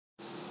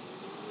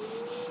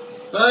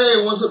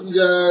Hey, what's up, you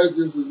guys?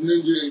 This is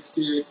Ninja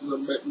XTX, and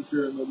I'm back to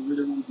share another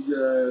video with you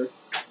guys.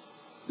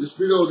 This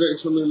video is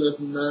actually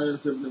lesson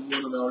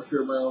 971 in our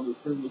Chairbound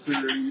Escrima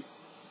series,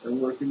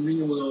 and we're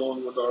continuing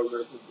on with our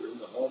lessons in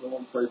the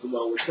Unarmed phase of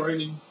our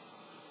training.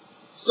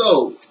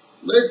 So,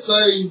 let's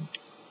say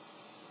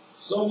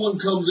someone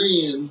comes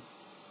in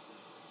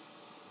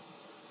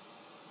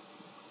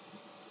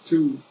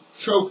to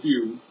choke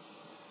you,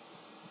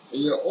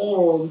 and your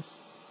arms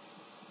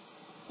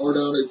are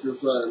down at your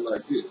side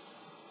like this.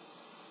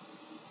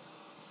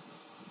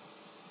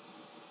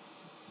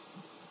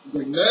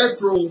 The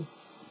natural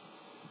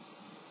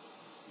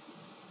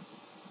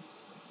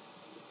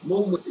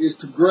movement is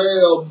to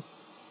grab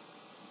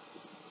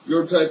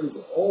your attacker's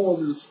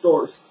arm and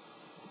start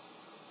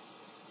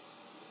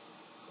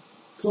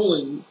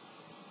pulling,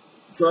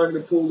 trying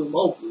to pull them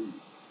off of you.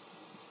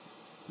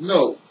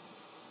 No.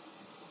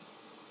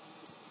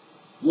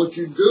 What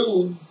you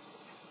do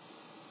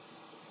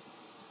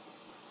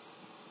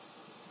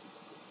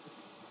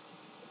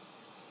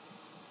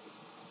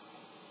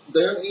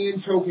they're in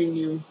choking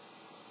you.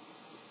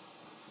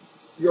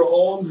 Your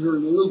arms are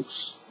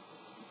loose.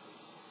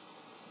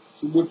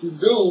 So what you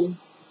do,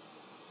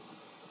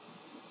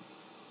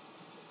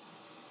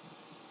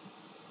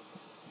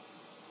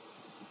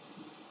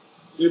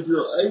 if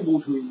you're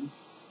able to,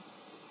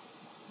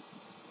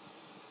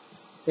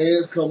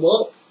 hands come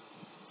up.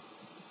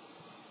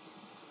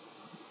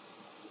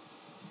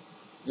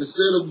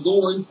 Instead of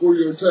going for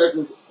your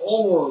attacker's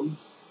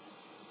arms,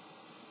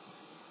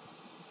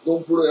 go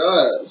for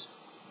the eyes.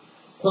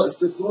 Punch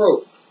the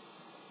throat.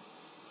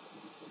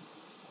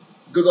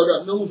 Because I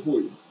got news for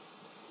you.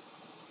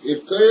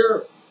 If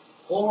their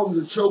arms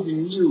are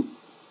choking you,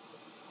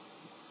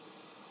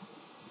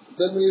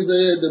 that means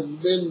they had to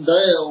bend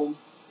down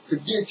to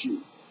get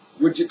you,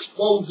 which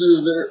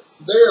exposes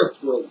their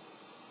throat.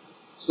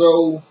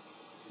 So,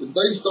 if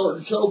they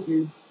start to choke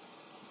you,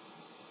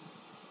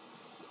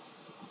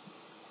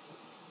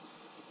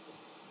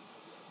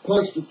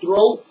 punch the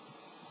throat,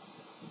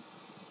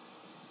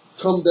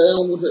 come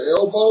down with the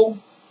elbow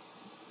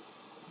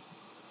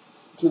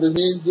to the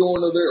hinge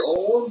joint of their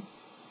arm,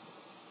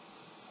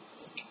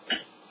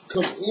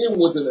 come in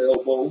with an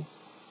elbow,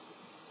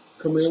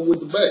 come in with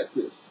the back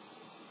fist.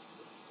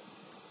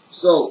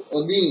 So,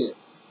 again,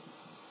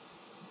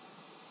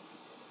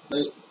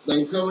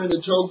 they come in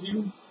to choke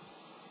you,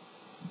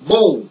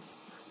 boom,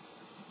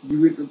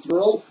 you hit the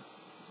throat,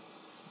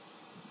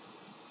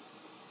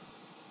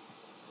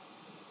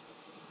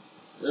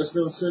 that's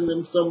going to send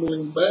them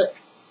stumbling back.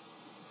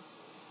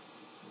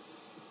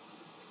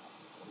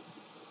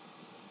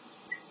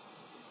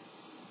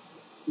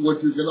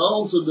 What you can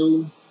also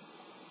do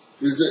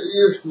is the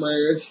ear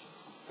smash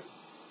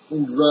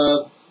and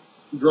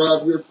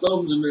drive your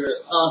thumbs in their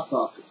eye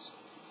sockets.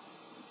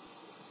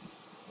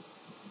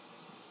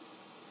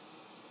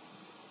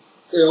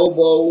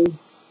 Elbow,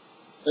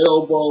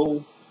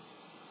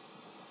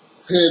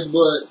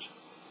 headbutt,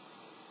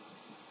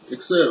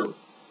 etc.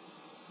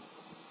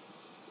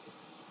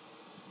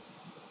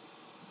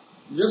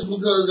 Just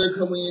because they're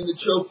coming in to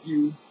choke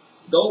you,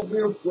 don't be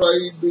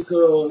afraid,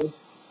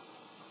 because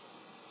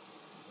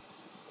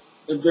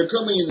if they're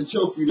coming in to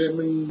choke you, that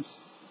means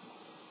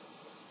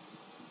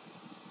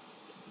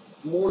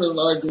more than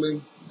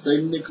likely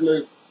they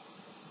neglected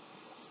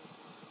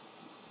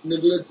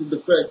the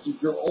fact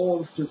that your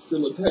arms can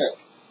still attack.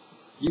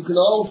 You can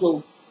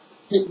also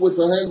hit with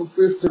a hammer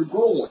fist to the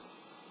groin.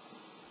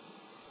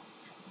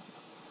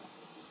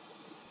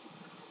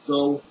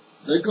 So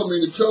they come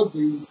in to choke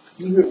you,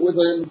 you hit with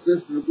a hammer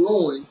fist to the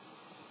groin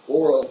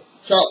or a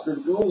chop to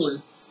the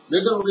groin,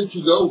 they're going to let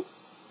you go.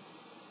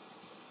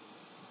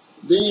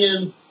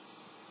 Then,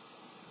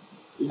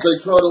 if they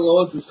try to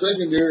launch a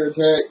secondary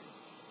attack,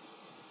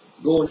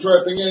 going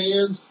trapping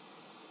hands,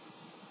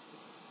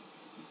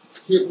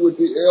 hit with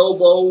the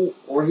elbow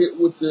or hit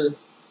with the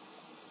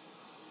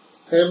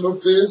hammer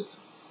fist,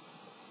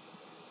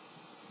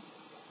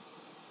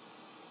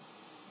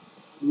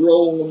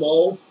 roll them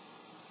off.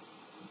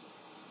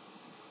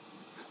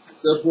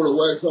 That's where the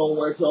wax on,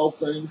 wax off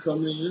thing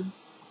comes in.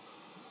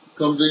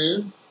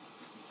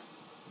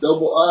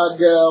 Double eye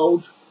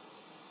gouge,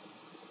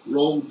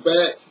 roll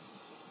back,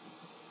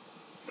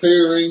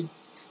 parry,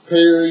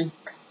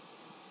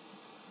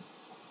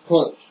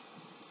 punch.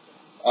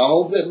 I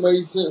hope that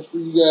made sense for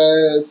you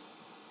guys.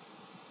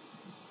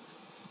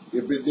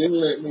 If it didn't,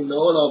 let me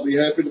know, and I'll be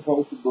happy to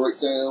post a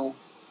breakdown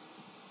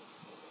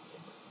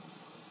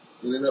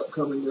in an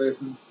upcoming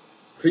lesson.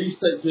 Peace,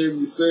 take care of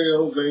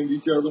yourselves and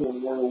each other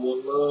in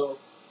one love.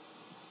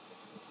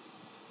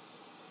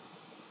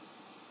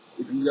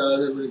 If you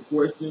guys have any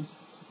questions,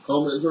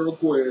 comments, or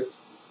requests,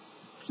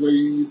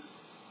 please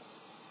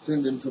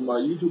send them to my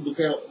YouTube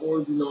account,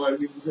 or if you know how to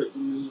get in touch with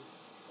me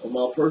on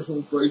my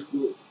personal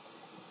Facebook,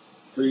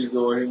 please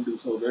go ahead and do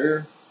so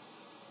there.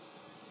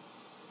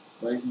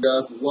 Thank you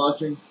guys for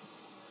watching.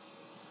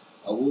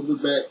 I will be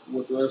back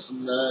with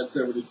lesson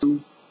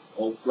 972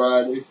 on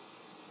Friday.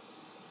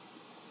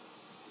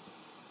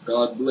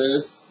 God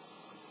bless.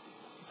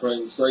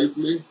 Train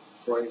safely,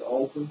 train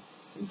often,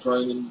 in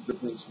training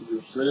defense for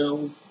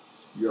yourselves,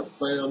 your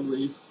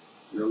families,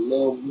 your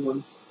loved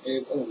ones,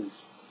 and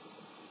others.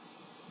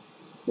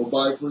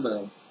 Bye-bye for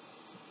now.